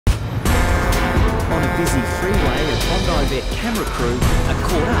busy freeway, a Bondi Vet camera crew are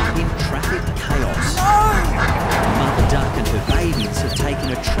caught up in traffic chaos. Mother duck and her babies have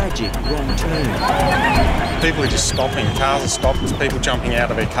taken a tragic wrong turn. People are just stopping. Cars are stopped. There's people jumping out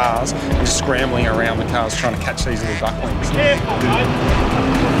of their cars and just scrambling around the cars trying to catch these little ducklings. In a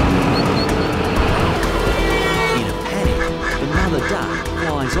panic, the mother duck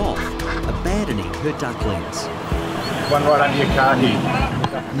flies off, abandoning her ducklings. One right under your car here.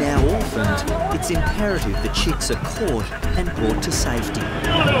 Now orphaned, it's imperative the chicks are caught and brought to safety.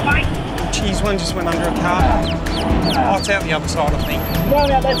 Geez, one just went under a car. Oh, it's out the other side, I think. Come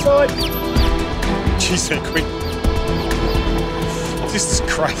on, out that side. Geez, they're quick. This is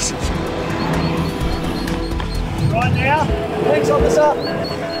crazy. Right now. Thanks, officer.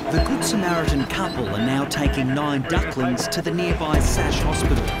 The Good Samaritan couple are now taking 9 ducklings to the nearby Sash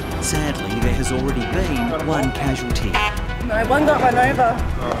Hospital. Sadly, there has already been one casualty. No, one got run over.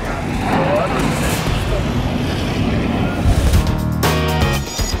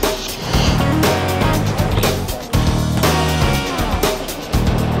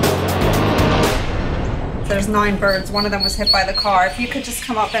 There's 9 birds. One of them was hit by the car. If you could just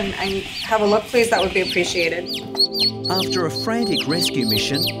come up and have a look, please, that would be appreciated. After a frantic rescue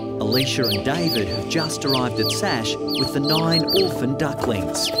mission, Alicia and David have just arrived at Sash with the 9 orphan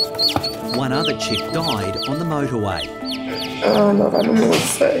ducklings. One other chick died on the motorway. Oh, I love animals,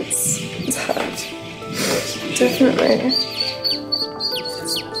 so it's hard. Definitely.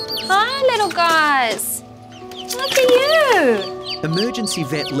 Hi, little guys. Look at you. Emergency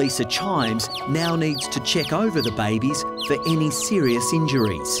vet Lisa Chimes now needs to check over the babies for any serious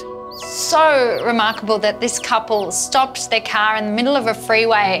injuries. So remarkable that this couple stopped their car in the middle of a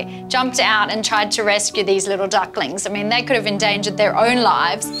freeway, jumped out and tried to rescue these little ducklings. I mean, they could have endangered their own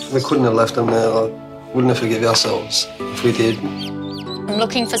lives. We couldn't have left them there. Like, wouldn't have forgive ourselves if we did. I'm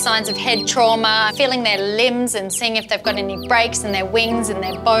looking for signs of head trauma, feeling their limbs and seeing if they've got any breaks in their wings and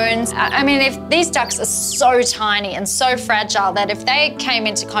their bones. I mean, if these ducks are so tiny and so fragile that if they came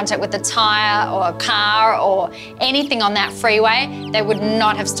into contact with a tyre or a car or anything on that freeway, they would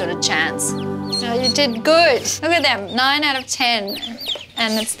not have stood a chance. Oh, you did good. Look at them, 9 out of 10.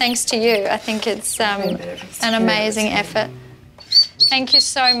 And it's thanks to you. I think it's an amazing effort. Thank you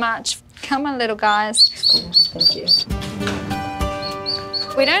so much. Come on, little guys. Thank you.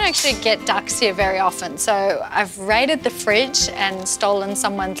 We don't actually get ducks here very often, so I've raided the fridge and stolen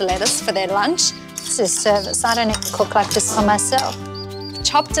someone's lettuce for their lunch. This is service. I don't even cook like this for myself.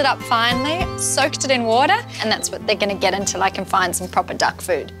 Chopped it up finely, soaked it in water, and that's what they're going to get until I can find some proper duck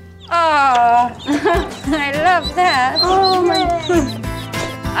food. Oh, I love that. Oh, my God.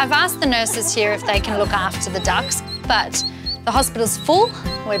 I've asked the nurses here if they can look after the ducks, but the hospital's full,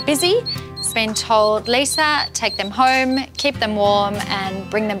 we're busy. It's been told, Lisa, take them home, keep them warm and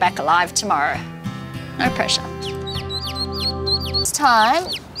bring them back alive tomorrow. No pressure. This time,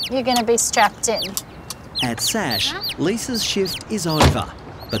 you're going to be strapped in. At Sash, Lisa's shift is over,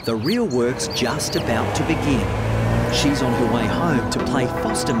 but the real work's just about to begin. She's on her way home to play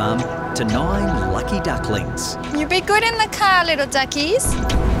foster mum to 9 lucky ducklings. You be good in the car, little duckies.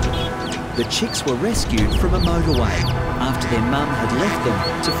 The chicks were rescued from a motorway after their mum had left them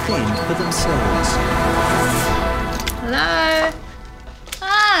to fend for themselves. Hello.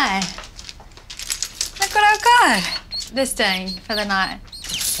 Hi. Look what I've got. They're staying for the night.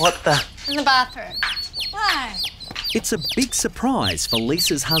 What the? In the bathroom. Hi. It's a big surprise for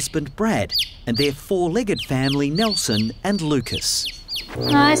Lisa's husband Brad and their 4-legged family Nelson and Lucas.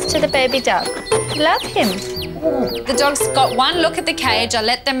 Nice to the baby duck. Love him. The dog's got one look at the cage. I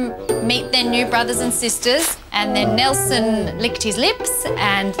let them meet their new brothers and sisters, and then Nelson licked his lips,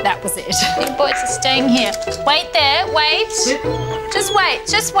 and that was it. Big boys are staying here. Wait there, wait. Just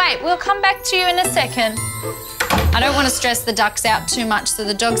wait. We'll come back to you in a second. I don't want to stress the ducks out too much, so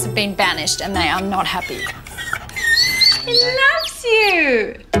the dogs have been banished, and they are not happy. He loves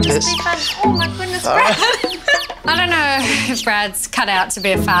you. Just be fun. Oh my goodness, Brad. I don't know if Brad's cut out to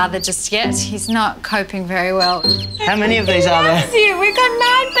be a father just yet. He's not coping very well. How many of these are there? He loves you. We've got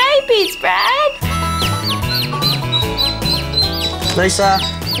 9 babies, Brad. Lisa.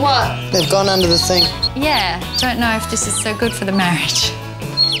 What? They've gone under the thing. Yeah, don't know if this is so good for the marriage.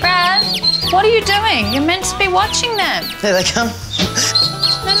 Brad, what are you doing? You're meant to be watching them. There they come.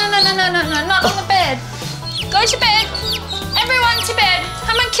 No, not on the bed. Go to bed. Everyone to bed.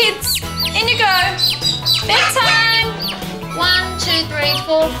 Come on, kids. In you go. Bedtime. 1, 2, 3,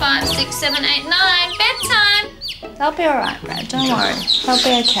 4, 5, 6, 7, 8, 9. Bedtime. They'll be all right, Brad. Don't worry. They'll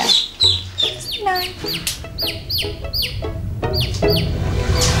be okay. No.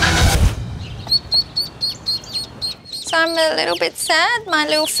 So I'm a little bit sad my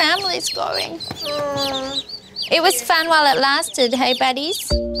little family's going. It was fun while it lasted, hey buddies?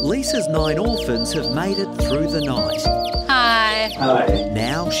 Lisa's 9 orphans have made it through the night. Hi.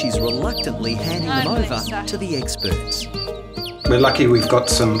 Now she's reluctantly handing them over to the experts. We're lucky we've got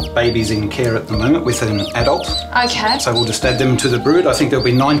some babies in care at the moment with an adult. Okay. So we'll just add them to the brood. I think there'll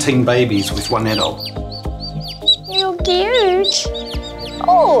be 19 babies with one adult. You're cute.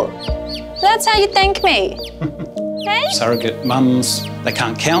 Oh, that's how you thank me. Hey? Surrogate mums, they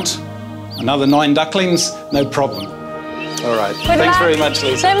can't count. Another 9 ducklings, no problem. All right. Good Thanks luck. very much,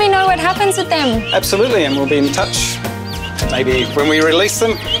 Lisa. Let me know what happens with them. Absolutely, and we'll be in touch. Maybe when we release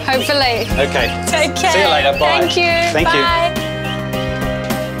them. Hopefully. Okay. Take care. See you later. Bye. Thank you. Thank Bye.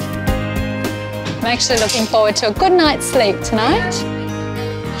 I'm actually looking forward to a good night's sleep tonight.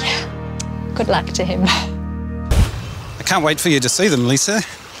 Yeah. Good luck to him. I can't wait for you to see them, Lisa.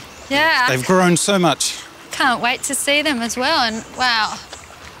 Yeah. They've grown so much. Can't wait to see them as well. And wow,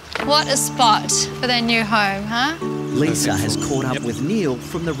 what a spot for their new home, huh? Lisa has caught up with Neil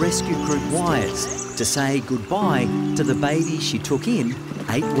from the rescue group Wires to say goodbye to the baby she took in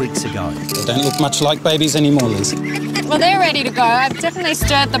 8 weeks ago. They don't look much like babies anymore, Lisa. Well, they're ready to go. I've definitely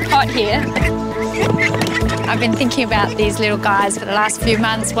stirred the pot here. I've been thinking about these little guys for the last few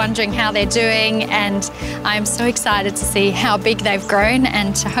months, wondering how they're doing, and I'm so excited to see how big they've grown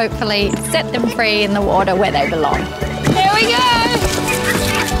and to hopefully set them free in the water where they belong. Here we go!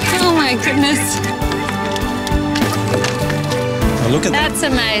 Oh my goodness. Oh, look at that. That's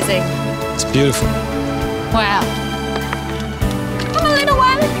amazing. It's beautiful. Wow. Come on, little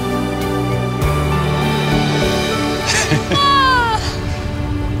one.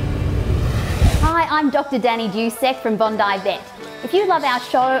 Hi, I'm Dr. Danny Dusek from Bondi Vet. If you love our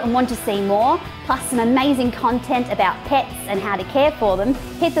show and want to see more, plus some amazing content about pets and how to care for them,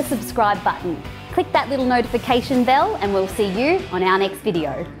 hit the subscribe button. Click that little notification bell and we'll see you on our next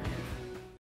video.